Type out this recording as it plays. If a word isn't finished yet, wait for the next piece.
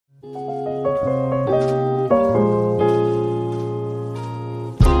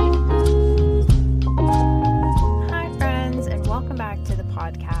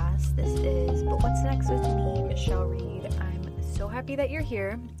you're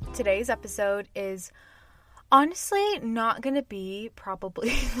here. Today's episode is honestly not going to be probably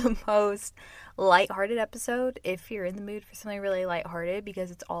the most lighthearted episode if you're in the mood for something really lighthearted,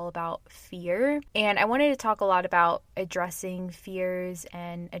 because it's all about fear. And I wanted to talk a lot about addressing fears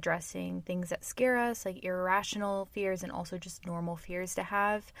and addressing things that scare us, like irrational fears and also just normal fears to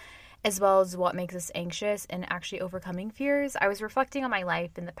have, as well as what makes us anxious and actually overcoming fears. I was reflecting on my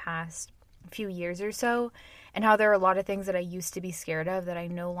life in the past few years or so and how there are a lot of things that I used to be scared of that I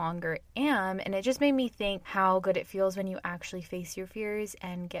no longer am, and it just made me think how good it feels when you actually face your fears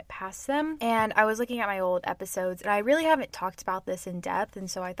and get past them. And I was looking at my old episodes and I really haven't talked about this in depth,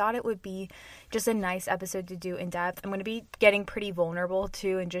 and so I thought it would be just a nice episode to do in depth. I'm going to be getting pretty vulnerable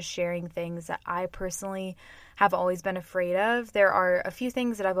too and just sharing things that I personally have always been afraid of. There are a few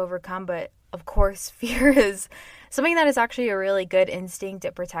things that I've overcome, but of course, fear is something that is actually a really good instinct.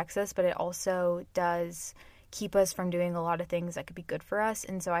 It protects us, but it also does keep us from doing a lot of things that could be good for us.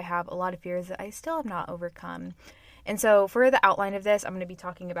 And so I have a lot of fears that I still have not overcome. And so for the outline of this, I'm going to be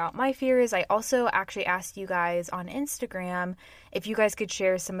talking about my fears. I also actually asked you guys on Instagram if you guys could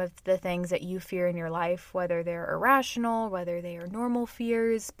share some of the things that you fear in your life, whether they're irrational, whether they are normal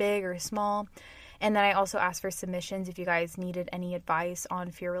fears, big or small. And then I also asked for submissions if you guys needed any advice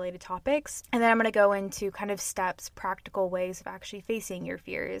on fear-related topics. And then I'm going to go into kind of steps, practical ways of actually facing your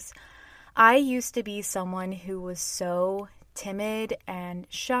fears. I used to be someone who was so timid and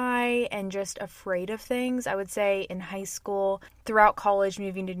shy and just afraid of things. I would say in high school, throughout college,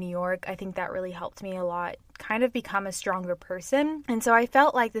 moving to New York, I think that really helped me a lot kind of become a stronger person. And so I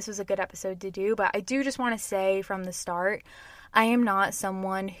felt like this was a good episode to do, but I do just want to say from the start, I am not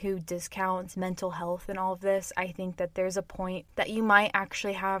someone who discounts mental health and all of this. I think that there's a point that you might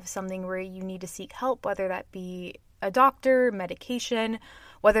actually have something where you need to seek help, whether that be a doctor, medication,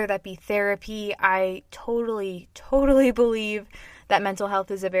 whether that be therapy. I totally believe that mental health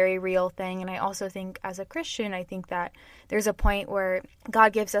is a very real thing. And I also think as a Christian, I think that there's a point where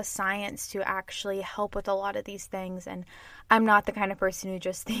God gives us science to actually help with a lot of these things. And I'm not the kind of person who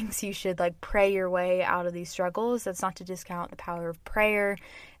just thinks you should pray your way out of these struggles. That's not to discount the power of prayer,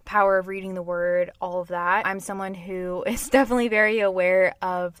 power of reading the word, all of that. I'm someone who is definitely very aware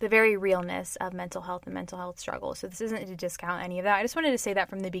of the very realness of mental health and mental health struggles. So this isn't to discount any of that. I just wanted to say that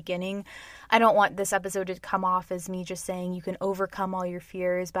from the beginning. I don't want this episode to come off as me just saying you can overcome all your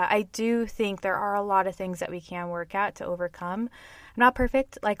fears, but I do think there are a lot of things that we can work at to overcome. I'm not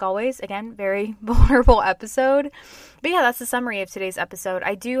perfect, like always. Again, very vulnerable episode. But yeah, that's the summary of today's episode.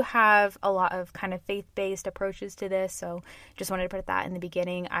 I do have a lot of kind of faith-based approaches to this, so just wanted to put that in the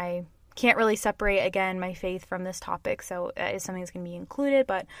beginning. I can't really separate, again, my faith from this topic, so that is something that's going to be included,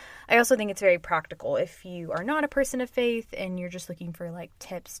 but I also think it's very practical if you are not a person of faith and you're just looking for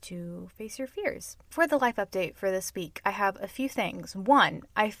tips to face your fears. For the life update for this week, I have a few things. One,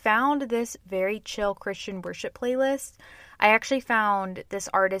 I found this very chill Christian worship playlist. I actually found this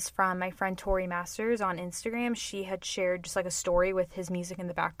artist from my friend Tori Masters on Instagram. She had shared just a story with his music in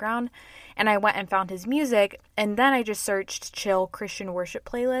the background, and I went and found his music, and then I just searched chill Christian worship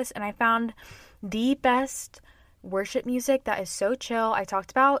playlist, and I found the best worship music that is so chill. I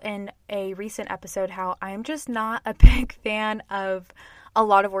talked about in a recent episode how I'm just not a big fan of a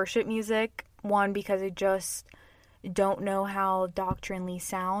lot of worship music. One, because it just don't know how doctrinally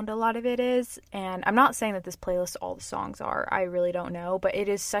sound a lot of it is, and I'm not saying that this playlist all the songs are. I really don't know, but it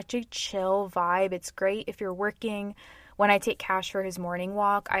is such a chill vibe. It's great if you're working. When I take Cash for his morning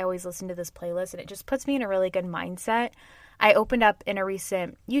walk, I always listen to this playlist, and it just puts me in a really good mindset. I opened up in a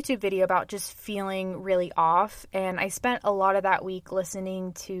recent YouTube video about just feeling really off, and I spent a lot of that week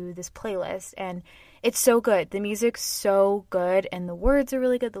listening to this playlist, and it's so good. The music's so good, and the words are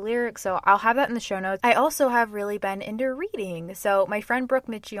really good, the lyrics, so I'll have that in the show notes. I also have really been into reading. So my friend Brooke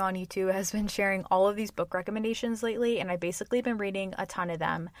Mitchie on YouTube has been sharing all of these book recommendations lately, and I've basically been reading a ton of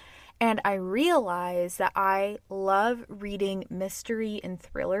them. And I realized that I love reading mystery and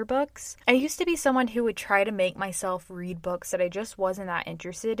thriller books. I used to be someone who would try to make myself read books that I just wasn't that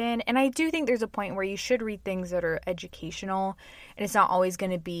interested in. And I do think there's a point where you should read things that are educational, and it's not always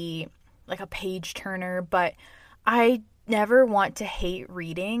going to be a page turner, but I never want to hate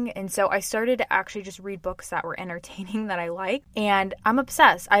reading, and so I started to actually just read books that were entertaining that I like, and I'm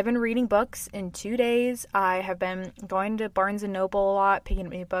obsessed. I've been reading books in 2 days. I have been going to Barnes & Noble a lot, picking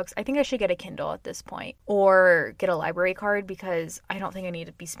up new books. I think I should get a Kindle at this point, or get a library card, because I don't think I need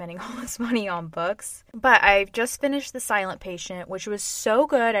to be spending all this money on books. But I've just finished The Silent Patient, which was so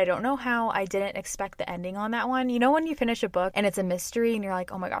good. I don't know how I didn't expect the ending on that one. You know when you finish a book and it's a mystery and you're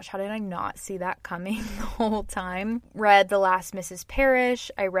like, oh my gosh, how did I not see that coming the whole time? Read The Last Mrs.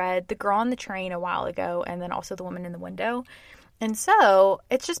 Parrish. I read The Girl on the Train a while ago, and then also The Woman in the Window. And so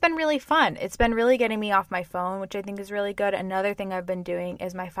it's just been really fun. It's been really getting me off my phone, which I think is really good. Another thing I've been doing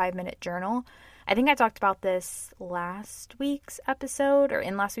is my 5-minute journal. I think I talked about this last week's episode, or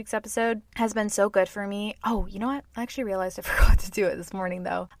in last week's episode. Has been so good for me. Oh, you know what? I actually realized I forgot to do it this morning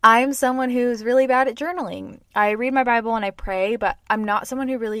though. I'm someone who's really bad at journaling. I read my Bible and I pray, but I'm not someone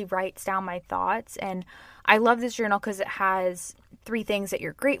who really writes down my thoughts. And I love this journal because it has 3 things that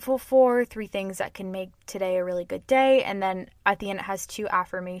you're grateful for, 3 things that can make today a really good day, and then at the end it has 2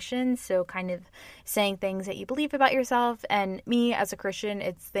 affirmations, so kind of saying things that you believe about yourself. And me as a Christian,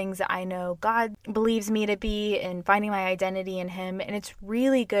 it's things that I know God believes me to be and finding my identity in Him, and it's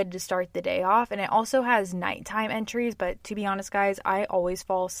really good to start the day off. And it also has nighttime entries, but to be honest guys, I always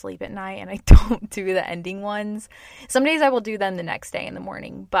fall asleep at night and I don't do the ending ones. Some days I will do them the next day in the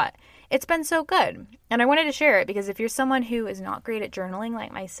morning, but it's been so good. And I wanted to share it because if you're someone who is not great at journaling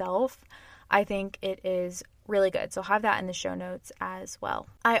like myself, I think it is really good. So I'll have that in the show notes as well.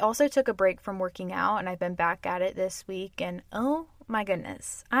 I also took a break from working out and I've been back at it this week. And oh my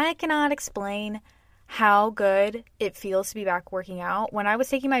goodness, I cannot explain how good it feels to be back working out. When I was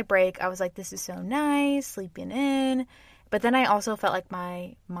taking my break, I was like, this is so nice, sleeping in. But then I also felt like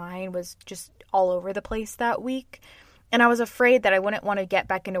my mind was just all over the place that week. And I was afraid that I wouldn't want to get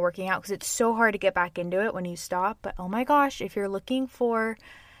back into working out because it's so hard to get back into it when you stop. But oh my gosh, if you're looking for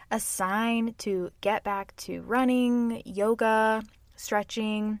a sign to get back to running, yoga,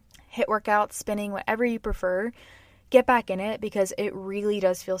 stretching, HIIT workouts, spinning, whatever you prefer, get back in it because it really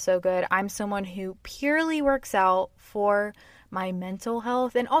does feel so good. I'm someone who purely works out for my mental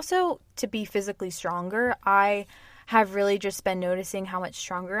health and also to be physically stronger. I have really just been noticing how much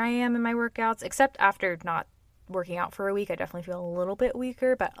stronger I am in my workouts, except after not working out for a week. I definitely feel a little bit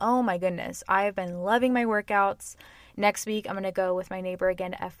weaker, but oh my goodness, I have been loving my workouts. Next week, I'm going to go with my neighbor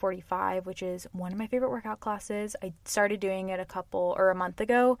again to F45, which is one of my favorite workout classes. I started doing it a month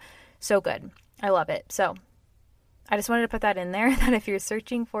ago. So good. I love it. So I just wanted to put that in there that if you're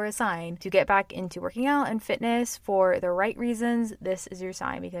searching for a sign to get back into working out and fitness for the right reasons, this is your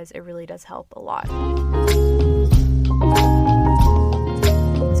sign because it really does help a lot.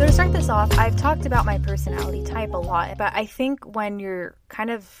 So to start this off, I've talked about my personality type a lot, but I think when you're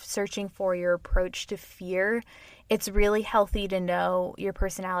kind of searching for your approach to fear, it's really healthy to know your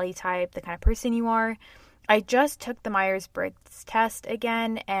personality type, the kind of person you are. I just took the Myers-Briggs test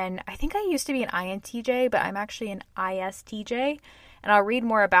again, and I think I used to be an INTJ, but I'm actually an ISTJ, and I'll read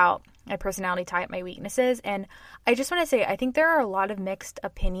more about my personality type, my weaknesses. And I just want to say, I think there are a lot of mixed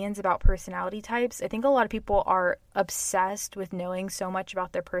opinions about personality types. I think a lot of people are obsessed with knowing so much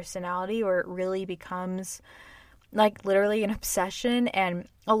about their personality, or it really becomes like literally an obsession. And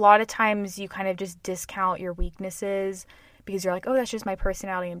a lot of times you kind of just discount your weaknesses because you're like, oh, that's just my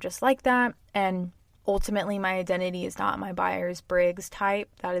personality. I'm just like that. And ultimately my identity is not my Myers-Briggs type.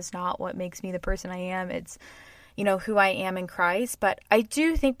 That is not what makes me the person I am. It's who I am in Christ. But I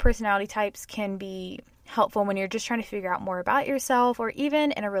do think personality types can be helpful when you're just trying to figure out more about yourself, or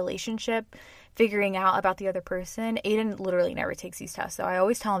even in a relationship, figuring out about the other person. Aiden literally never takes these tests, so I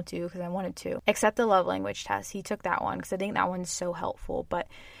always tell him to because I wanted to, except the love language test. He took that one because I think that one's so helpful. But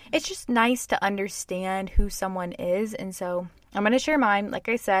it's just nice to understand who someone is. And so I'm going to share mine. Like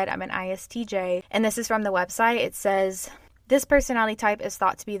I said, I'm an ISTJ, and this is from the website. It says, this personality type is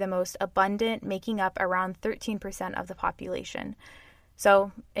thought to be the most abundant, making up around 13% of the population.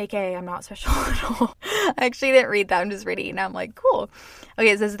 So, aka, I'm not special at all. I actually didn't read that. I'm just reading it. And I'm like, cool. Okay,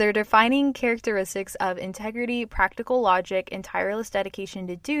 it says their defining characteristics of integrity, practical logic, and tireless dedication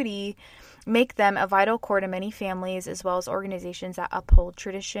to duty make them a vital core to many families, as well as organizations that uphold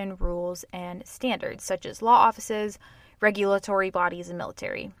tradition, rules, and standards, such as law offices, regulatory bodies, and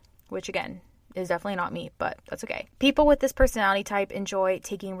military, which again is definitely not me, but that's okay. People with this personality type enjoy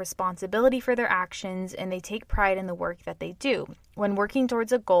taking responsibility for their actions, and they take pride in the work that they do. When working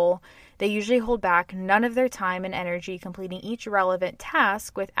towards a goal, they usually hold back none of their time and energy, completing each relevant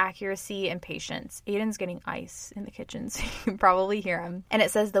task with accuracy and patience. Aiden's getting ice in the kitchen, so you can probably hear him. And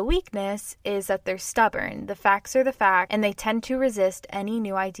it says the weakness is that they're stubborn. The facts are the fact, and they tend to resist any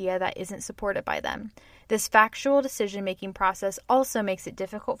new idea that isn't supported by them. This factual decision-making process also makes it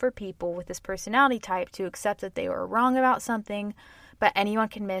difficult for people with this personality type to accept that they were wrong about something, but anyone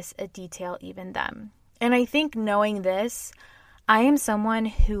can miss a detail, even them. And I think knowing this, I am someone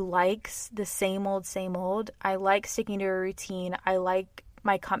who likes the same old. I like sticking to a routine. I like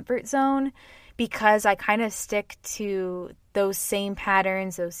my comfort zone because I kind of stick to those same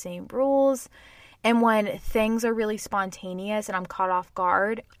patterns, those same rules. And when things are really spontaneous and I'm caught off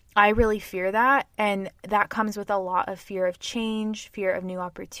guard, I really fear that. And that comes with a lot of fear of change, fear of new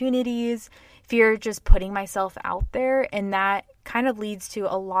opportunities, fear of just putting myself out there, and that kind of leads to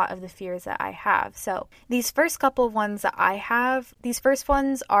a lot of the fears that I have. So these first couple of ones that I have, these first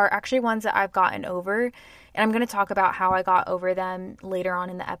ones are actually ones that I've gotten over, and I'm going to talk about how I got over them later on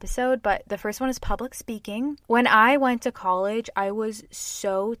in the episode. But the first one is public speaking. When I went to college, I was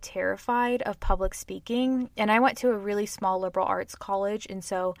so terrified of public speaking, and I went to a really small liberal arts college. And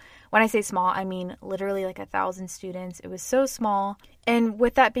so when I say small, I mean literally like 1,000 students. It was so small. And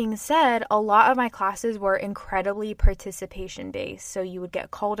with that being said, a lot of my classes were incredibly participation based. So you would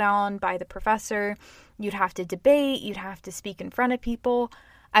get called on by the professor, you'd have to debate, you'd have to speak in front of people.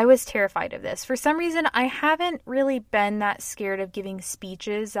 I was terrified of this. For some reason, I haven't really been that scared of giving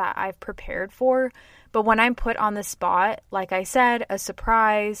speeches that I've prepared for. But when I'm put on the spot, like I said, a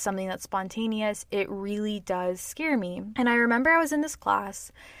surprise, something that's spontaneous, it really does scare me. And I remember I was in this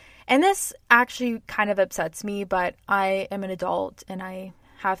class, and this actually kind of upsets me, but I am an adult and I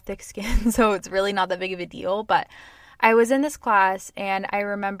have thick skin, so it's really not that big of a deal. But I was in this class, and I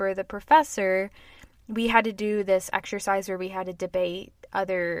remember the professor, we had to do this exercise where we had to debate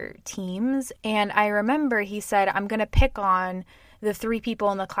other teams. And I remember he said, I'm going to pick on the 3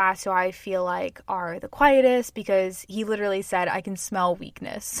 people in the class who I feel like are the quietest, because he literally said, I can smell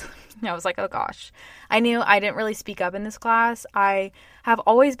weakness. I was like, oh gosh. I knew I didn't really speak up in this class. I have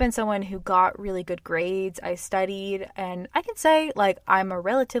always been someone who got really good grades. I studied, and I can say like I'm a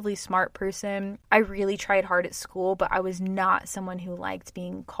relatively smart person. I really tried hard at school, but I was not someone who liked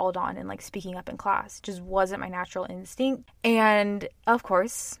being called on and like speaking up in class. It just wasn't my natural instinct. And of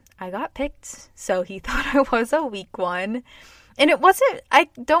course, I got picked. So he thought I was a weak one. And it wasn't, I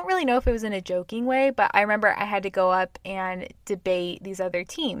don't really know if it was in a joking way, but I remember I had to go up and debate these other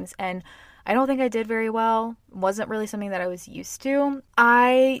teams. And I don't think I did very well. It wasn't really something that I was used to.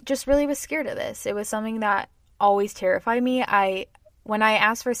 I just really was scared of this. It was something that always terrified me. When I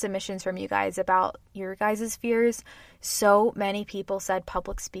asked for submissions from you guys about your guys' fears, so many people said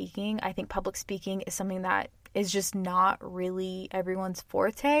public speaking. I think public speaking is something that is just not really everyone's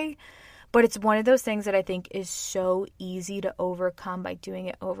forte. But it's one of those things that I think is so easy to overcome by doing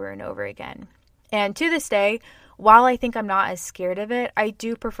it over and over again. And to this day, while I think I'm not as scared of it, I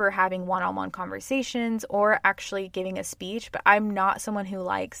do prefer having one-on-one conversations or actually giving a speech. But I'm not someone who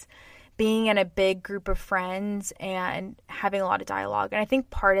likes being in a big group of friends and having a lot of dialogue. And I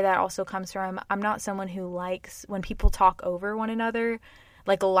think part of that also comes from I'm not someone who likes when people talk over one another.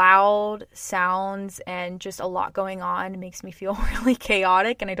 Like loud sounds and just a lot going on makes me feel really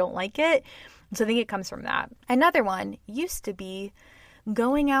chaotic, and I don't like it. So I think it comes from that. Another one used to be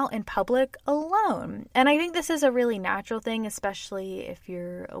going out in public alone. And I think this is a really natural thing, especially if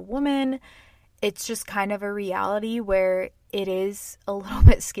you're a woman. It's just kind of a reality where it is a little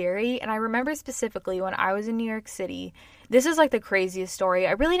bit scary. And I remember specifically when I was in New York City, this is like the craziest story.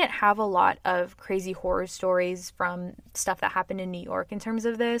 I really didn't have a lot of crazy horror stories from stuff that happened in New York in terms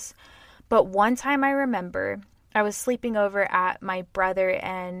of this. But one time I remember I was sleeping over at my brother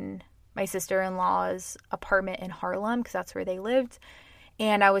and my sister-in-law's apartment in Harlem, because that's where they lived.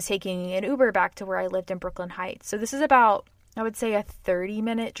 And I was taking an Uber back to where I lived in Brooklyn Heights. So this is about, I would say, a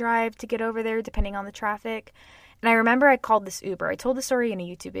 30-minute drive to get over there, depending on the traffic. And I remember I called this Uber. I told the story in a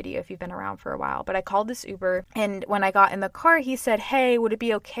YouTube video if you've been around for a while. But I called this Uber, and when I got in the car, he said, hey, would it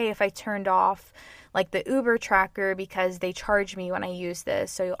be okay if I turned off like the Uber tracker, because they charge me when I use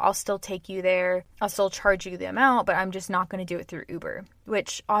this. So I'll still take you there. I'll still charge you the amount, but I'm just not going to do it through Uber.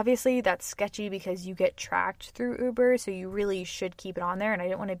 Which obviously that's sketchy because you get tracked through Uber. So you really should keep it on there. And I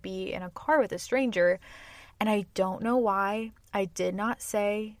didn't want to be in a car with a stranger. And I don't know why I did not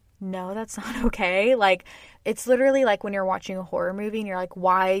say, no, that's not okay. Like, it's literally like when you're watching a horror movie and you're like,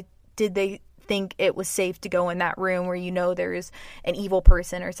 why did they think it was safe to go in that room where you know there's an evil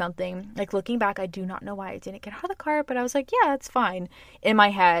person or something? Like, looking back, I do not know why I didn't get out of the car, but I was like, yeah, it's fine. In my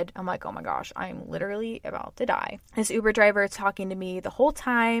head, I'm like, oh my gosh, I'm literally about to die. This Uber driver is talking to me the whole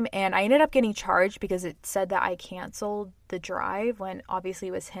time, and I ended up getting charged because it said that I canceled the drive when obviously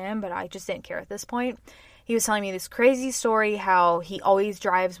it was him, but I just didn't care at this point. He was telling me this crazy story how he always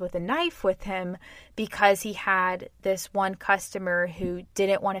drives with a knife with him because he had this one customer who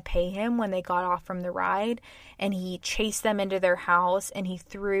didn't want to pay him when they got off from the ride, and he chased them into their house and he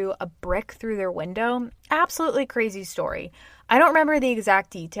threw a brick through their window. Absolutely crazy story. I don't remember the exact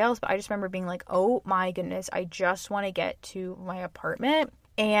details, but I just remember being like, oh my goodness, I just want to get to my apartment.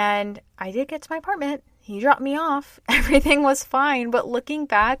 And I did get to my apartment. He dropped me off. Everything was fine. But looking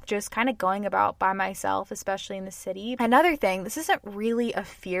back, just kind of going about by myself, especially in the city. Another thing, this isn't really a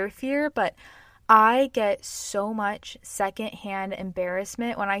fear, but I get so much secondhand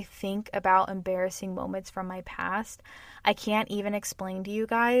embarrassment when I think about embarrassing moments from my past. I can't even explain to you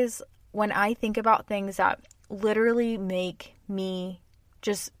guys. when I think about things that literally make me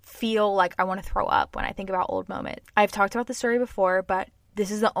just feel like I want to throw up when I think about old moments. I've talked about this story before, but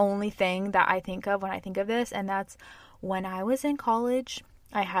this is the only thing that I think of when I think of this, and that's when I was in college.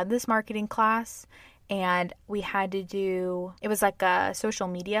 I had this marketing class, and we had to do, it was like a social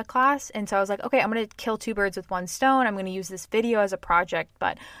media class, and so I was like, okay, I'm going to kill two birds with one stone. I'm going to use this video as a project,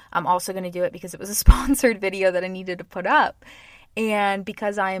 but I'm also going to do it because it was a sponsored video that I needed to put up. And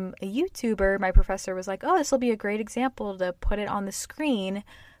because I'm a YouTuber, my professor was like, oh, this will be a great example to put it on the screen.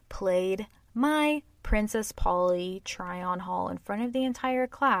 Played my Princess Polly try-on haul in front of the entire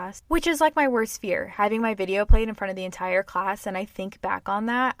class, which is like my worst fear, having my video played in front of the entire class. And I think back on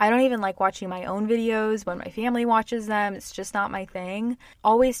that, I don't even like watching my own videos when my family watches them. It's just not my thing.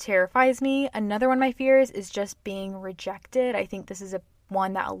 Always terrifies me. Another one of my fears is just being rejected. I think this is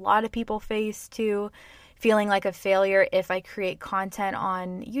one that a lot of people face too. Feeling like a failure if I create content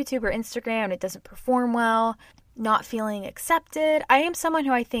on YouTube or Instagram and it doesn't perform well, not feeling accepted. I am someone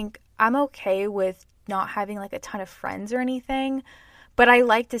who I think I'm okay with not having like a ton of friends or anything, but I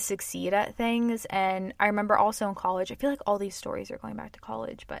like to succeed at things. And I remember also in college, I feel like all these stories are going back to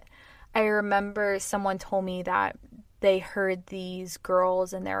college, but I remember someone told me that they heard these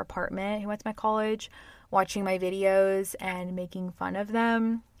girls in their apartment who went to my college watching my videos and making fun of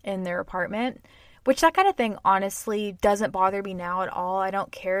them in their apartment. Which that kind of thing honestly doesn't bother me now at all. I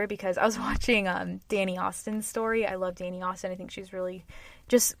don't care because I was watching Danny Austin's story. I love Danny Austin. I think she's really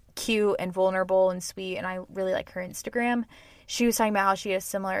just cute and vulnerable and sweet, and I really like her Instagram. She was talking about how she had a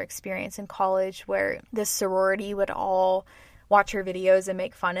similar experience in college where this sorority would all watch her videos and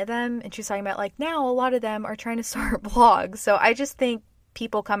make fun of them. And she was talking about like now a lot of them are trying to start blogs. So I just think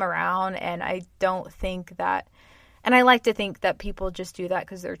people come around, and I don't think that. And I like to think that people just do that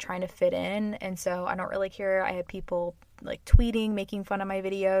because they're trying to fit in. And so I don't really care. I had people like tweeting, making fun of my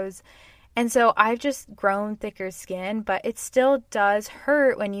videos. And so I've just grown thicker skin, but it still does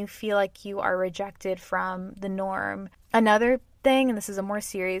hurt when you feel like you are rejected from the norm. Another thing, and this is a more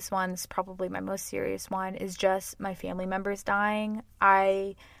serious one, this is probably my most serious one, is just my family members dying.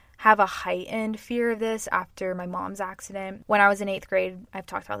 I have a heightened fear of this after my mom's accident. When I was in 8th grade, I've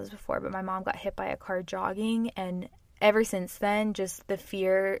talked about this before, but my mom got hit by a car jogging, and ever since then, just the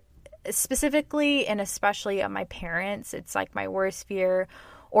fear, specifically and especially of my parents, it's like my worst fear,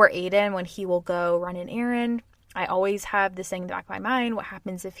 or Aiden when he will go run an errand. I always have this thing in the back of my mind, what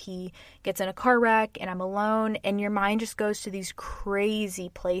happens if he gets in a car wreck and I'm alone? And your mind just goes to these crazy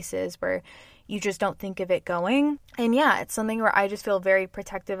places where you just don't think of it going. And yeah, it's something where I just feel very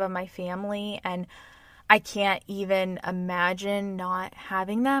protective of my family, and I can't even imagine not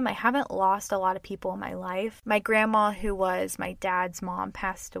having them. I haven't lost a lot of people in my life. My grandma, who was my dad's mom,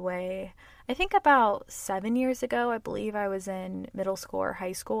 passed away, I think about 7 years ago. I believe I was in middle school or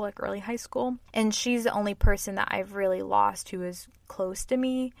high school, like early high school. And she's the only person that I've really lost who is close to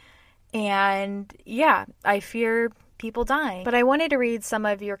me. And yeah, I fear people dying. But I wanted to read some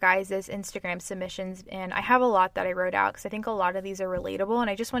of your guys' Instagram submissions, and I have a lot that I wrote out because I think a lot of these are relatable, and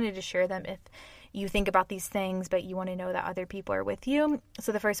I just wanted to share them if you think about these things, but you want to know that other people are with you.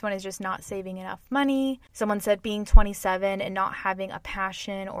 So the first one is just not saving enough money. Someone said being 27 and not having a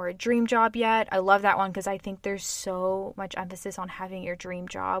passion or a dream job yet. I love that one because I think there's so much emphasis on having your dream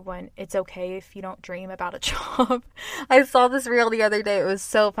job when it's okay if you don't dream about a job. I saw this reel the other day. It was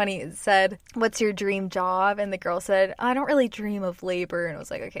so funny. It said, "What's your dream job?" And the girl said, "I don't really dream of labor." And I was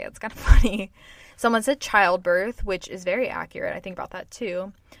like, okay, that's kind of funny. Someone said childbirth, which is very accurate. I think about that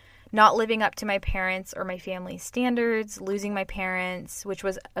too. Not living up to my parents' or my family's standards, losing my parents, which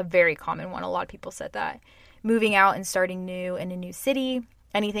was a very common one. A lot of people said that. Moving out and starting new in a new city,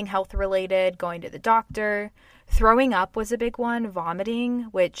 anything health related, going to the doctor. Throwing up was a big one, vomiting,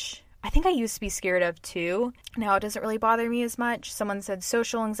 which I think I used to be scared of too. Now it doesn't really bother me as much. Someone said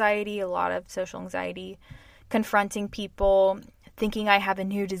social anxiety, a lot of social anxiety. Confronting people, thinking I have a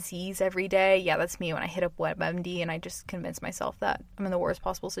new disease every day. Yeah, that's me when I hit up WebMD and I just convince myself that I'm in the worst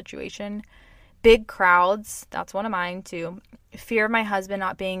possible situation. Big crowds, that's one of mine too. Fear of my husband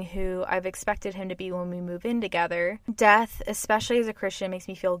not being who I've expected him to be when we move in together. Death, especially as a Christian, makes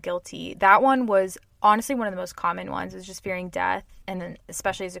me feel guilty. That one was honestly one of the most common ones, is just fearing death, and then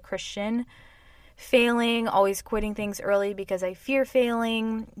especially as a Christian. Failing, always quitting things early because I fear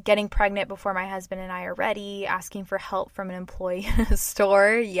failing, getting pregnant before my husband and I are ready, asking for help from an employee in a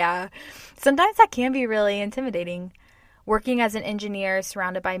store. Yeah, sometimes that can be really intimidating. Working as an engineer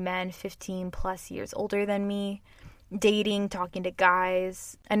surrounded by men 15 plus years older than me. Dating, talking to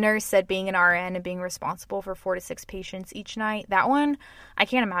guys. A nurse said being an RN and being responsible for 4 to 6 patients each night. That one, I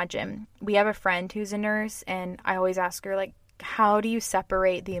can't imagine. We have a friend who's a nurse, and I always ask her, like, how do you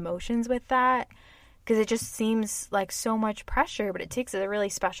separate the emotions with that? Because it just seems like so much pressure, but it takes a really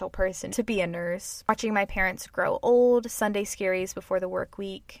special person to be a nurse. Watching my parents grow old, Sunday scaries before the work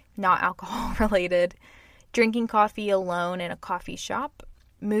week, not alcohol related, drinking coffee alone in a coffee shop,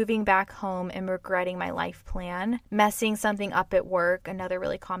 moving back home and regretting my life plan, messing something up at work, another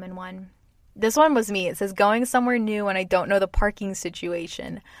really common one. This one was me. It says going somewhere new when I don't know the parking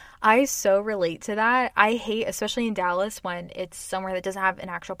situation. I so relate to that. I hate, especially in Dallas, when it's somewhere that doesn't have an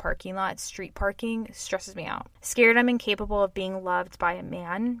actual parking lot. Street parking stresses me out. Scared I'm incapable of being loved by a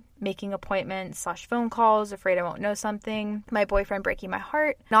man, making appointments / phone calls, afraid I won't know something, my boyfriend breaking my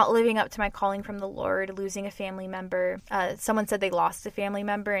heart, not living up to my calling from the Lord, losing a family member. Someone said they lost a family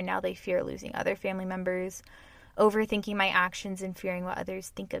member and now they fear losing other family members, overthinking my actions and fearing what others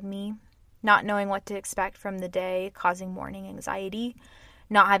think of me, not knowing what to expect from the day, causing morning anxiety,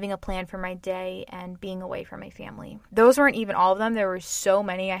 not having a plan for my day, and being away from my family. Those weren't even all of them. There were so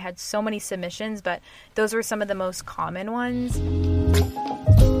many. I had so many submissions, but those were some of the most common ones.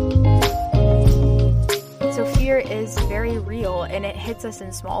 So fear is very real, and it hits us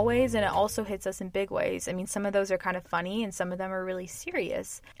in small ways, and it also hits us in big ways. I mean, some of those are kind of funny, and some of them are really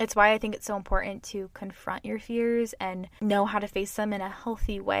serious. It's why I think it's so important to confront your fears and know how to face them in a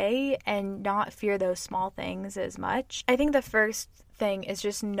healthy way and not fear those small things as much. I think the first thing is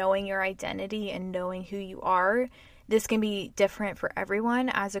just knowing your identity and knowing who you are. This can be different for everyone.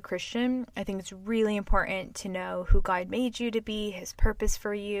 As a Christian, I think it's really important to know who God made you to be, His purpose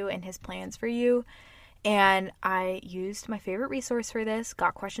for you, and His plans for you. And I used my favorite resource for this,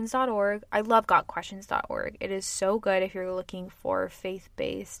 gotquestions.org. I love gotquestions.org. It is so good if you're looking for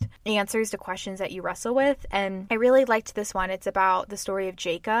faith-based answers to questions that you wrestle with. And I really liked this one. It's about the story of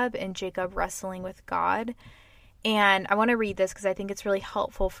Jacob and Jacob wrestling with God. And I want to read this because I think it's really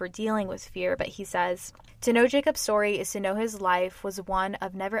helpful for dealing with fear. But he says, to know Jacob's story is to know his life was one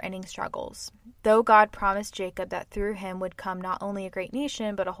of never-ending struggles. Though God promised Jacob that through him would come not only a great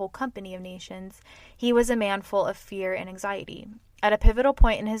nation, but a whole company of nations, he was a man full of fear and anxiety. At a pivotal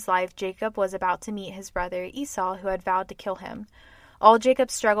point in his life, Jacob was about to meet his brother Esau, who had vowed to kill him. All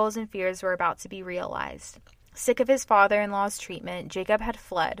Jacob's struggles and fears were about to be realized. Sick of his father-in-law's treatment, Jacob had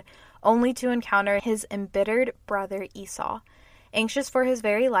fled, only to encounter his embittered brother Esau. Anxious for his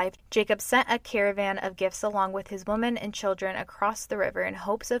very life, Jacob sent a caravan of gifts along with his women and children across the river in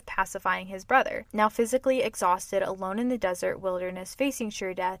hopes of pacifying his brother. Now physically exhausted, alone in the desert wilderness, facing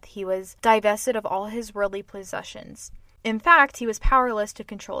sure death, he was divested of all his worldly possessions. In fact, he was powerless to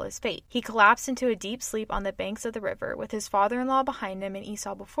control his fate. He collapsed into a deep sleep on the banks of the river. With his father-in-law behind him and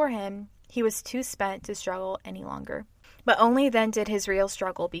Esau before him, he was too spent to struggle any longer. But only then did his real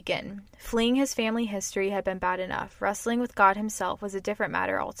struggle begin. Fleeing his family history had been bad enough. Wrestling with God himself was a different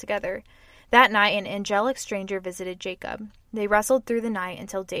matter altogether. That night, an angelic stranger visited Jacob. They wrestled through the night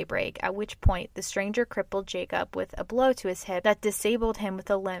until daybreak, at which point the stranger crippled Jacob with a blow to his hip that disabled him with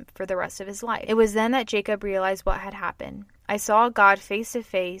a limp for the rest of his life. It was then that Jacob realized what had happened. I saw God face to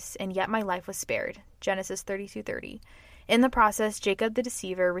face, and yet my life was spared. Genesis 32:30. In the process, Jacob the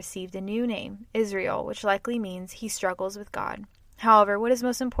deceiver received a new name, Israel, which likely means he struggles with God. However, what is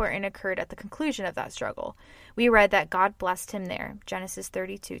most important occurred at the conclusion of that struggle. We read that God blessed him there, Genesis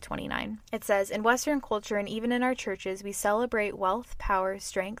 32:29. It says, in Western culture and even in our churches, we celebrate wealth, power,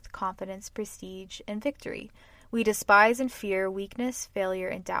 strength, confidence, prestige, and victory. We despise and fear weakness, failure,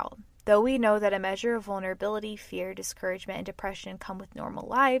 and doubt. Though we know that a measure of vulnerability, fear, discouragement, and depression come with normal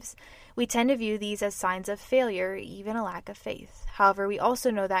lives, we tend to view these as signs of failure, even a lack of faith. However, we also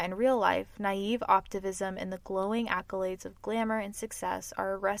know that in real life, naive optimism and the glowing accolades of glamour and success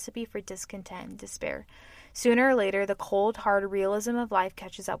are a recipe for discontent and despair. Sooner or later, the cold, hard realism of life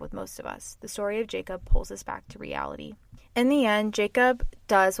catches up with most of us. The story of Jacob pulls us back to reality. In the end, Jacob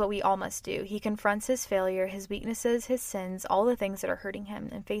does what we all must do. He confronts his failure, his weaknesses, his sins, all the things that are hurting him,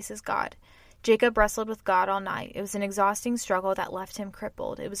 and faces God. Jacob wrestled with God all night. It was an exhausting struggle that left him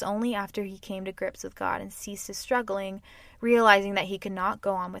crippled. It was only after he came to grips with God and ceased his struggling, realizing that he could not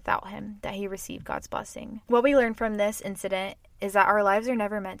go on without him, that he received God's blessing. What we learn from this incident is that our lives are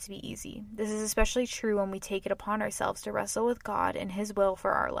never meant to be easy. This is especially true when we take it upon ourselves to wrestle with God and His will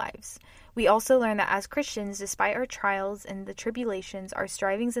for our lives. We also learn that as Christians, despite our trials and the tribulations, our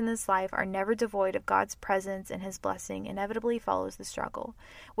strivings in this life are never devoid of God's presence, and His blessing inevitably follows the struggle,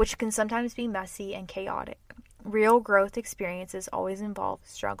 which can sometimes be messy and chaotic. Real growth experiences always involve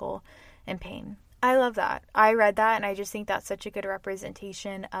struggle and pain. I love that. I read that and I just think that's such a good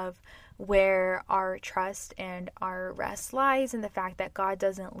representation of where our trust and our rest lies, and the fact that God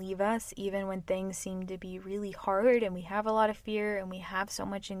doesn't leave us even when things seem to be really hard and we have a lot of fear and we have so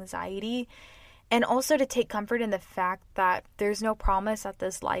much anxiety. And also to take comfort in the fact that there's no promise that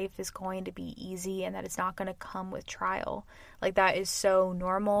this life is going to be easy and that it's not going to come with trial. Like, that is so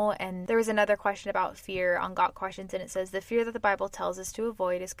normal. And there was another question about fear on Got Questions, and it says, the fear that the Bible tells us to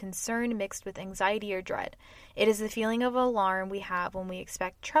avoid is concern mixed with anxiety or dread. It is the feeling of alarm we have when we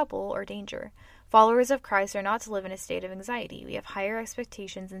expect trouble or danger. Followers of Christ are not to live in a state of anxiety. We have higher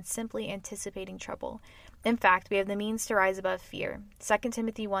expectations in simply anticipating trouble. In fact, we have the means to rise above fear. 2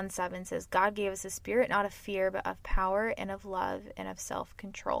 Timothy 1:7 says, God gave us a spirit not of fear, but of power and of love and of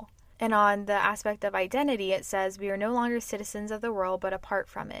self-control. And on the aspect of identity, it says, we are no longer citizens of the world, but apart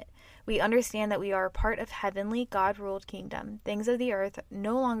from it. We understand that we are a part of heavenly, God-ruled kingdom. Things of the earth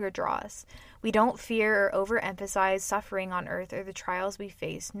no longer draw us. We don't fear or overemphasize suffering on earth or the trials we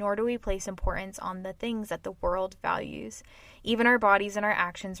face, nor do we place importance on the things that the world values. Even our bodies and our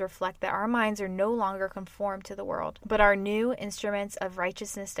actions reflect that our minds are no longer conformed to the world, but are new instruments of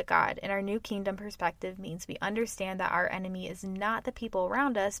righteousness to God. And our new kingdom perspective means we understand that our enemy is not the people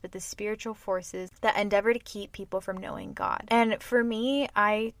around us, but the spiritual forces that endeavor to keep people from knowing God. And for me,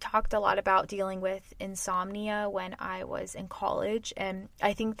 I talked a lot about dealing with insomnia when I was in college, and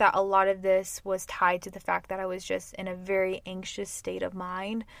I think that a lot of this was tied to the fact that I was just in a very anxious state of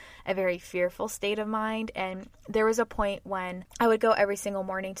mind, a very fearful state of mind. And there was a point when I would go every single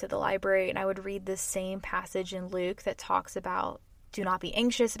morning to the library and I would read this same passage in Luke that talks about, do not be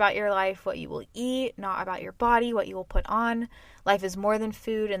anxious about your life, what you will eat, not about your body, what you will put on. Life is more than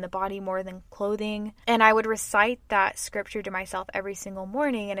food and the body more than clothing. And I would recite that scripture to myself every single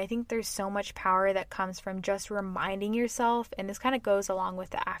morning. And I think there's so much power that comes from just reminding yourself, and this kind of goes along with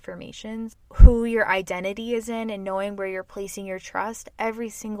the affirmations, who your identity is in and knowing where you're placing your trust every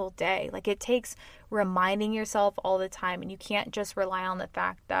single day. Like, it takes reminding yourself all the time, and you can't just rely on the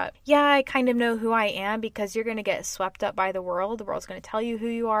fact that, yeah, I kind of know who I am, because you're going to get swept up by the world. The world's going to tell you who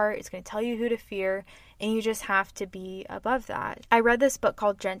you are. It's going to tell you who to fear. And you just have to be above that. I read this book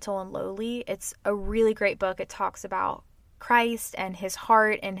called Gentle and Lowly. It's a really great book. It talks about Christ and his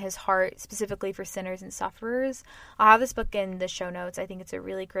heart specifically for sinners and sufferers. I'll have this book in the show notes. I think it's a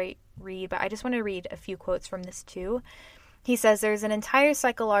really great read, but I just want to read a few quotes from this too. He says, there's an entire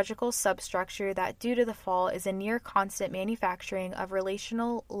psychological substructure that, due to the fall, is a near constant manufacturing of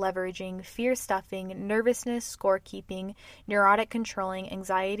relational leveraging, fear stuffing, nervousness, scorekeeping, neurotic controlling,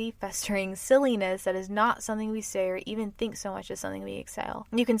 anxiety festering, silliness that is not something we say or even think so much as something we exhale.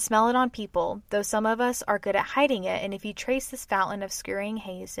 You can smell it on people, though some of us are good at hiding it, and if you trace this fountain of scurrying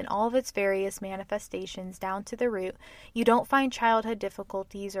haste in all of its various manifestations down to the root, you don't find childhood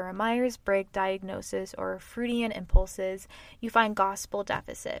difficulties or a Myers-Briggs diagnosis or Freudian impulses. You find gospel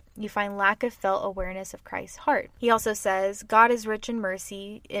deficit. You find lack of felt awareness of Christ's heart. He also says, God is rich in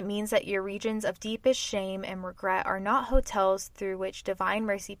mercy. It means that your regions of deepest shame and regret are not hotels through which divine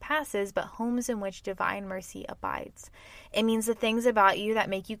mercy passes, but homes in which divine mercy abides. It means the things about you that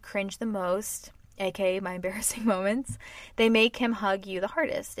make you cringe the most, aka my embarrassing moments, they make him hug you the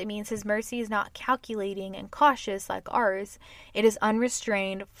hardest. It means his mercy is not calculating and cautious like ours. It is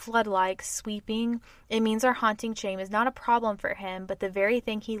unrestrained, flood-like, sweeping. It means our haunting shame is not a problem for him, but the very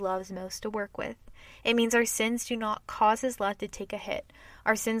thing he loves most to work with. It means our sins do not cause his love to take a hit.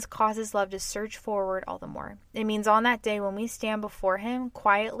 Our sins cause his love to surge forward all the more. It means on that day when we stand before him,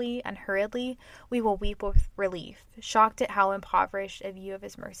 quietly and hurriedly, we will weep with relief, shocked at how impoverished a view of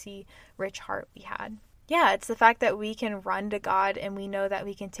his mercy, rich heart we had. Yeah, it's the fact that we can run to God and we know that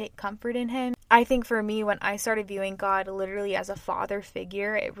we can take comfort in him. I think for me, when I started viewing God literally as a father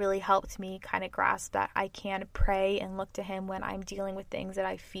figure, it really helped me kind of grasp that I can pray and look to him when I'm dealing with things that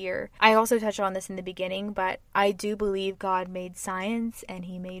I fear. I also touched on this in the beginning, but I do believe God made science and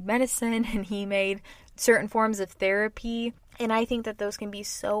he made medicine and he made certain forms of therapy. And I think that those can be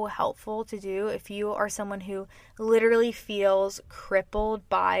so helpful to do if you are someone who literally feels crippled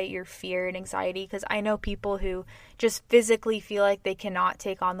by your fear and anxiety. Because I know people who just physically feel like they cannot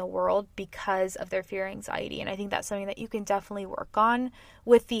take on the world because of their fear and anxiety. And I think that's something that you can definitely work on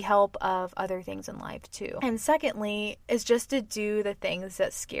with the help of other things in life too. And secondly, is just to do the things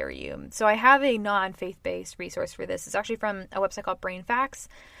that scare you. So I have a non-faith-based resource for this. It's actually from a website called Brain Facts.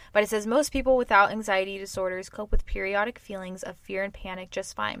 But it says most people without anxiety disorders cope with periodic feelings of fear and panic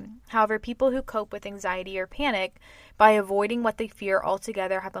just fine. However, people who cope with anxiety or panic by avoiding what they fear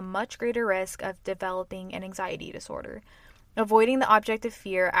altogether have a much greater risk of developing an anxiety disorder. Avoiding the object of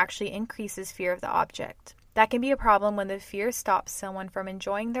fear actually increases fear of the object. That can be a problem when the fear stops someone from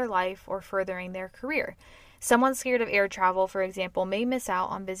enjoying their life or furthering their career. Someone scared of air travel, for example, may miss out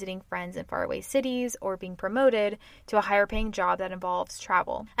on visiting friends in faraway cities or being promoted to a higher paying job that involves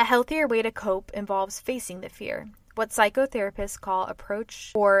travel. A healthier way to cope involves facing the fear. what psychotherapists call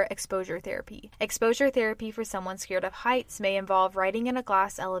approach or exposure therapy. Exposure therapy for someone scared of heights may involve riding in a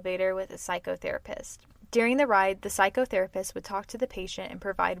glass elevator with a psychotherapist. During the ride, the psychotherapist would talk to the patient and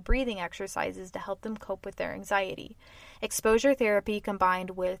provide breathing exercises to help them cope with their anxiety. Exposure therapy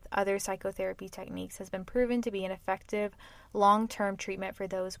combined with other psychotherapy techniques has been proven to be an effective long-term treatment for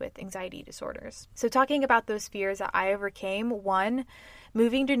those with anxiety disorders. So talking about those fears that I overcame, one,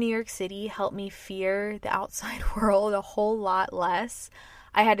 moving to New York City helped me fear the outside world a whole lot less.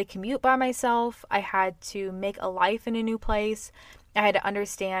 I had to commute by myself. I had to make a life in a new place. I had to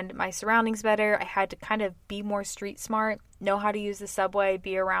understand my surroundings better. I had to kind of be more street smart, know how to use the subway,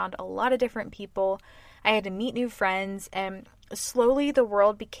 be around a lot of different people. I had to meet new friends, and slowly the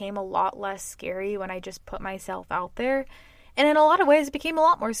world became a lot less scary when I just put myself out there. And in a lot of ways, it became a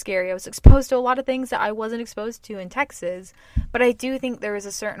lot more scary. I was exposed to a lot of things that I wasn't exposed to in Texas. But I do think there was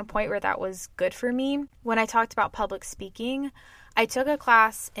a certain point where that was good for me. When I talked about public speaking, I took a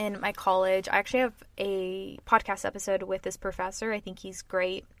class in my college. I actually have a podcast episode with this professor. I think he's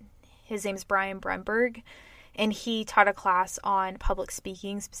great. His name's Brian Bremberg. And he taught a class on public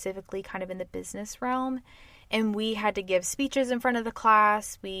speaking, specifically kind of in the business realm. And we had to give speeches in front of the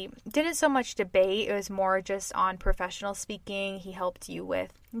class. We didn't so much debate. It was more just on professional speaking. He helped you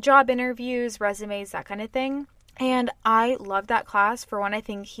with job interviews, resumes, that kind of thing. And I loved that class. For one, I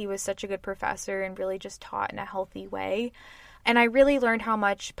think he was such a good professor and really just taught in a healthy way. And I really learned how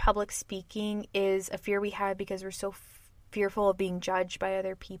much public speaking is a fear we have because we're so fearful of being judged by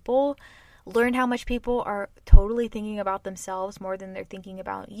other people. Learn how much people are totally thinking about themselves more than they're thinking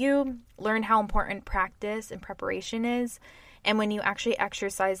about you. Learn how important practice and preparation is. And when you actually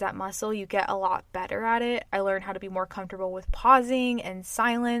exercise that muscle, you get a lot better at it. I learned how to be more comfortable with pausing and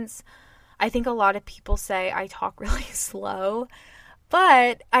silence. I think a lot of people say I talk really slow.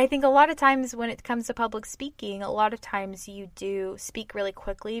 But I think a lot of times when it comes to public speaking, a lot of times you do speak really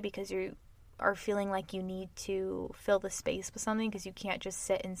quickly because you are feeling like you need to fill the space with something because you can't just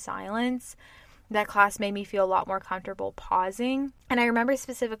sit in silence. That class made me feel a lot more comfortable pausing. And I remember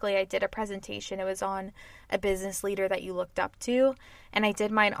specifically I did a presentation. It was on a business leader that you looked up to. And I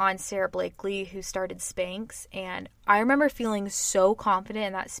did mine on Sara Blakely, who started Spanx. And I remember feeling so confident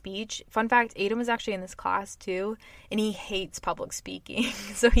in that speech. Fun fact, Aiden was actually in this class too. And he hates public speaking.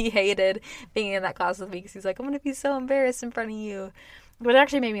 So he hated being in that class with me because he's like, I'm going to be so embarrassed in front of you. But it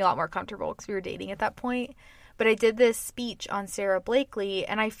actually made me a lot more comfortable because we were dating at that point. But I did this speech on Sara Blakely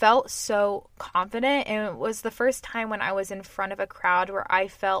and I felt so confident, and it was the first time when I was in front of a crowd where I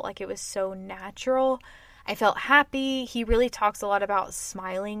felt like it was so natural. I felt happy. He really talks a lot about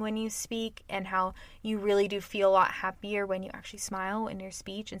smiling when you speak and how you really do feel a lot happier when you actually smile in your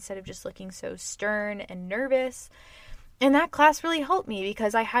speech instead of just looking so stern and nervous. And that class really helped me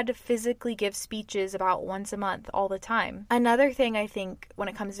because I had to physically give speeches about once a month all the time. Another thing I think when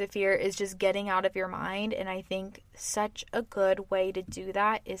it comes to fear is just getting out of your mind. And I think such a good way to do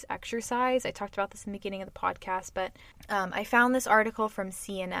that is exercise. I talked about this in the beginning of the podcast, but I found this article from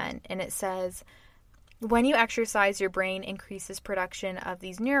CNN and it says, when you exercise, your brain increases production of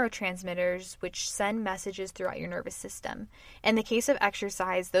these neurotransmitters, which send messages throughout your nervous system. In the case of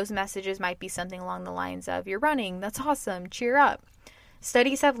exercise, those messages might be something along the lines of, you're running, that's awesome, cheer up.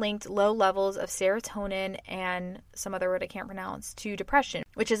 Studies have linked low levels of serotonin and some other word I can't pronounce to depression,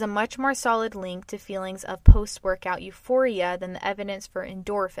 which is a much more solid link to feelings of post-workout euphoria than the evidence for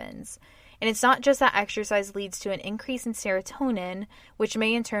endorphins. And it's not just that exercise leads to an increase in serotonin, which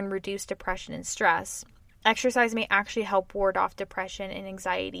may in turn reduce depression and stress. Exercise may actually help ward off depression and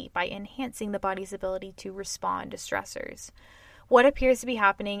anxiety by enhancing the body's ability to respond to stressors. What appears to be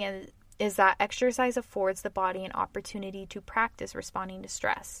happening is that exercise affords the body an opportunity to practice responding to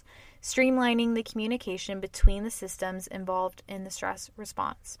stress, streamlining the communication between the systems involved in the stress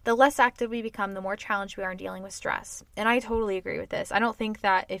response. The less active we become, the more challenged we are in dealing with stress. And I totally agree with this. I don't think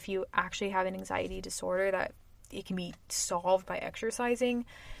that if you actually have an anxiety disorder that it can be solved by exercising.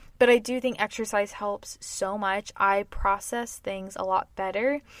 But I do think exercise helps so much. I process things a lot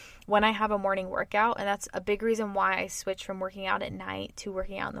better when I have a morning workout. And that's a big reason why I switched from working out at night to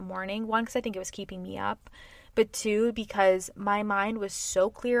working out in the morning. One, because I think it was keeping me up. But two, because my mind was so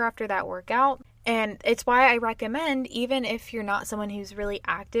clear after that workout. And it's why I recommend, even if you're not someone who's really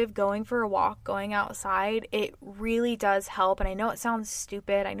active, going for a walk, going outside, it really does help. And I know it sounds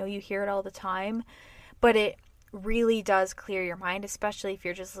stupid. I know you hear it all the time. But it really does clear your mind, especially if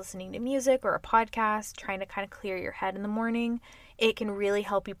you're just listening to music or a podcast, trying to kind of clear your head in the morning. It can really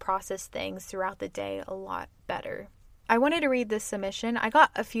help you process things throughout the day a lot better. I wanted to read this submission. I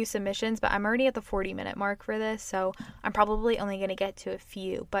got a few submissions, but I'm already at the 40-minute mark for this, so I'm probably only going to get to a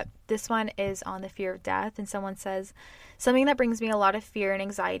few. But this one is on the fear of death, and someone says, something that brings me a lot of fear and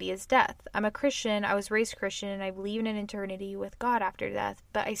anxiety is death. I'm a Christian, I was raised Christian, and I believe in an eternity with God after death,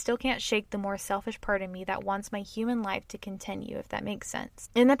 but I still can't shake the more selfish part of me that wants my human life to continue, if that makes sense.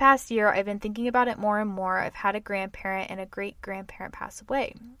 In the past year, I've been thinking about it more and more. I've had a grandparent and a great-grandparent pass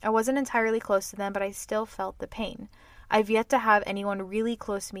away. I wasn't entirely close to them, but I still felt the pain. I've yet to have anyone really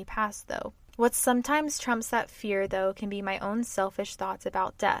close to me pass, though. What sometimes trumps that fear, though, can be my own selfish thoughts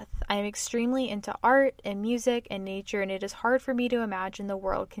about death. I am extremely into art and music and nature, and it is hard for me to imagine the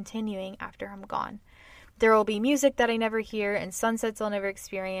world continuing after I'm gone. There will be music that I never hear and sunsets I'll never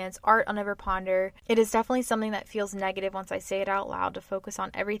experience, art I'll never ponder. It is definitely something that feels negative once I say it out loud, to focus on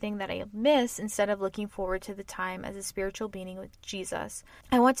everything that I miss instead of looking forward to the time as a spiritual being with Jesus.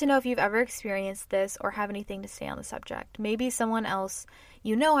 I want to know if you've ever experienced this or have anything to say on the subject. Maybe someone else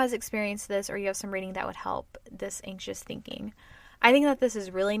you know has experienced this, or you have some reading that would help this anxious thinking. I think that this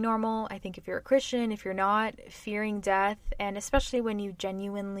is really normal. I think if you're a Christian, if you're not, fearing death, and especially when you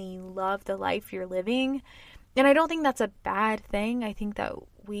genuinely love the life you're living. And I don't think that's a bad thing. I think that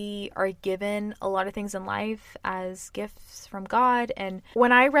we are given a lot of things in life as gifts from God. And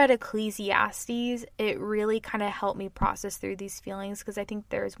when I read Ecclesiastes, it really kind of helped me process through these feelings, because I think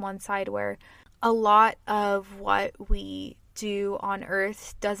there's one side where a lot of what we do on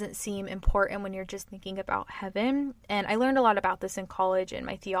earth doesn't seem important when you're just thinking about heaven. And I learned a lot about this in college in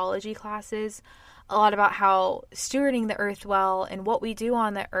my theology classes, a lot about how stewarding the earth well and what we do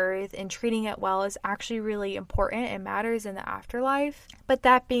on the earth and treating it well is actually really important and matters in the afterlife. But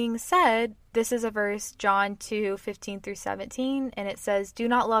that being said, this is a verse, John 2:15-17, and it says, "Do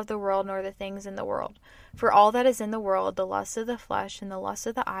not love the world nor the things in the world. For all that is in the world, the lust of the flesh and the lust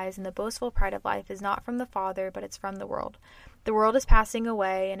of the eyes and the boastful pride of life is not from the Father, but it's from the world. The world is passing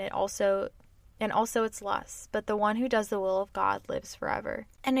away, and also its lusts, but the one who does the will of God lives forever."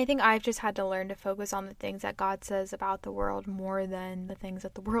 And I think I've just had to learn to focus on the things that God says about the world more than the things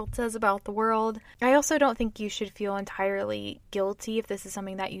that the world says about the world. I also don't think you should feel entirely guilty if this is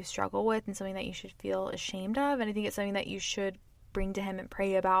something that you struggle with and something that you should feel ashamed of. And I think it's something that you should bring to Him and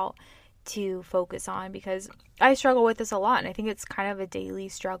pray about to focus on, because I struggle with this a lot, and I think it's kind of a daily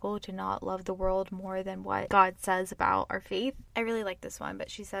struggle to not love the world more than what God says about our faith. I really like this one,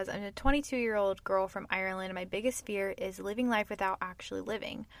 but she says, "I'm a 22-year-old girl from Ireland, and my biggest fear is living life without actually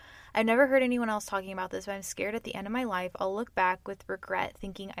living. I've never heard anyone else talking about this, but I'm scared at the end of my life I'll look back with regret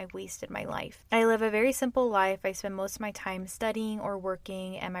thinking I wasted my life. I live a very simple life. I spend most of my time studying or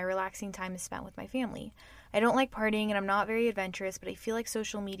working, and my relaxing time is spent with my family. I don't like partying, and I'm not very adventurous, but I feel like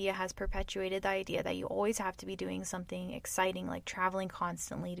social media has perpetuated the idea that you always have to be doing something exciting, like traveling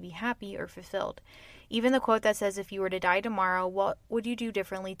constantly, to be happy or fulfilled. Even the quote that says, if you were to die tomorrow, what would you do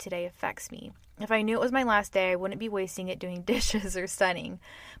differently today affects me. If I knew it was my last day, I wouldn't be wasting it doing dishes or studying.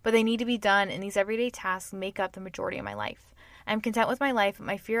 But they need to be done, and these everyday tasks make up the majority of my life. I'm content with my life, but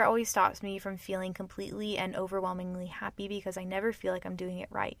my fear always stops me from feeling completely and overwhelmingly happy because I never feel like I'm doing it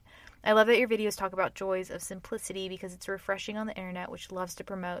right. I love that your videos talk about joys of simplicity because it's refreshing on the internet, which loves to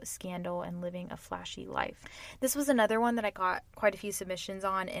promote scandal and living a flashy life." This was another one that I got quite a few submissions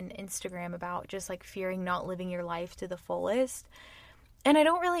on in Instagram about just like fearing not living your life to the fullest. And I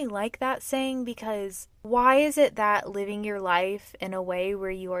don't really like that saying, because why is it that living your life in a way where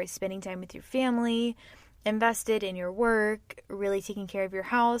you are spending time with your family, invested in your work, really taking care of your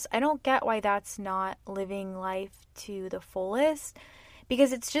house, I don't get why that's not living life to the fullest,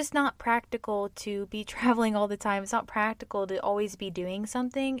 because it's just not practical to be traveling all the time. It's not practical to always be doing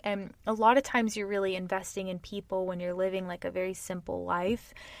something, and a lot of times you're really investing in people when you're living like a very simple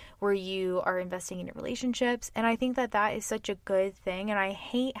life where you are investing in your relationships, and I think that that is such a good thing, and I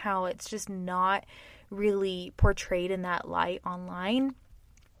hate how it's just not really portrayed in that light online.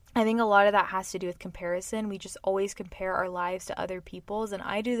 I think a lot of that has to do with comparison. We just always compare our lives to other people's, and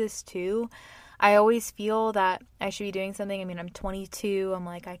I do this too. I always feel that I should be doing something. I mean, I'm 22. I'm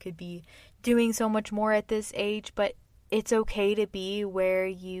like, I could be doing so much more at this age, but it's okay to be where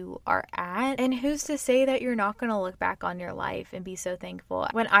you are at. And who's to say that you're not going to look back on your life and be so thankful?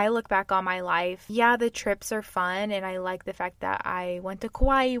 When I look back on my life, yeah, the trips are fun, and I like the fact that I went to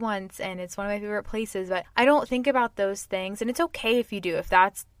Kauai once, and it's one of my favorite places, but I don't think about those things. And it's okay if you do, if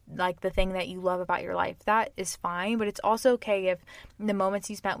that's like the thing that you love about your life, that is fine. But it's also okay if the moments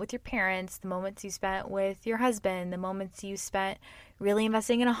you spent with your parents, the moments you spent with your husband, the moments you spent really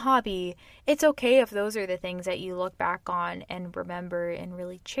investing in a hobby, it's okay if those are the things that you look back on and remember and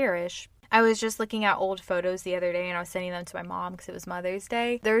really cherish. I was just looking at old photos the other day and I was sending them to my mom because it was Mother's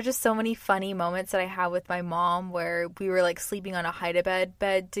Day. There were just so many funny moments that I had with my mom where we were like sleeping on a hide-a-bed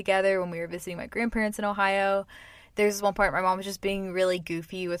bed together when we were visiting my grandparents in Ohio. There's this one point my mom was just being really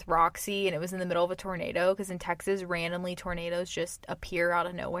goofy with Roxy, and it was in the middle of a tornado because in Texas, randomly tornadoes just appear out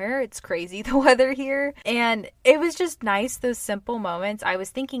of nowhere. It's crazy, the weather here. And it was just nice, those simple moments. I was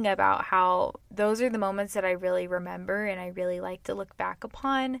thinking about how those are the moments that I really remember and I really like to look back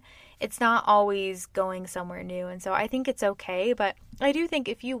upon. It's not always going somewhere new, and so I think it's okay, but I do think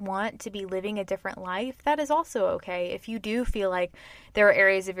if you want to be living a different life, that is also okay. If you do feel like there are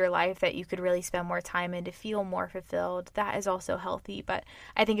areas of your life that you could really spend more time in to feel more fulfilled, that is also healthy. But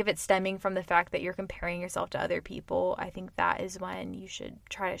I think if it's stemming from the fact that you're comparing yourself to other people, I think that is when you should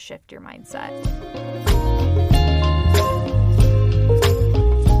try to shift your mindset.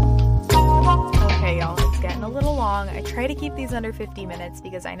 Okay, y'all, it's getting a little long. I try to keep these under 50 minutes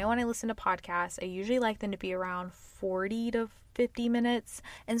because I know when I listen to podcasts, I usually like them to be around 40 to 50 minutes.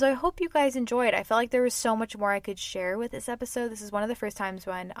 And so I hope you guys enjoyed. I felt like there was so much more I could share with this episode. This is one of the first times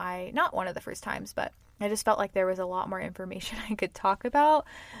when not one of the first times, but I just felt like there was a lot more information I could talk about.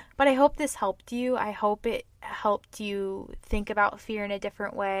 But I hope this helped you. I hope it helped you think about fear in a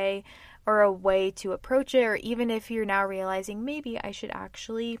different way or a way to approach it, or even if you're now realizing maybe I should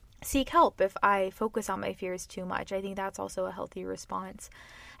actually seek help if I focus on my fears too much. I think that's also a healthy response.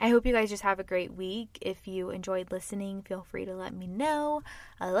 I hope you guys just have a great week. If you enjoyed listening, feel free to let me know.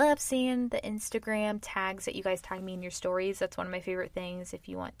 I love seeing the Instagram tags that you guys tag me in your stories. That's one of my favorite things if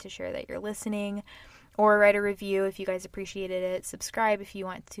you want to share that you're listening. Or write a review if you guys appreciated it. Subscribe if you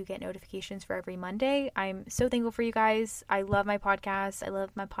want to get notifications for every Monday. I'm so thankful for you guys. I love my podcast. I love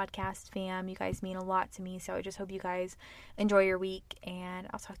my podcast fam. You guys mean a lot to me. So I just hope you guys enjoy your week. And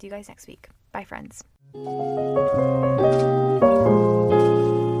I'll talk to you guys next week. Bye, friends.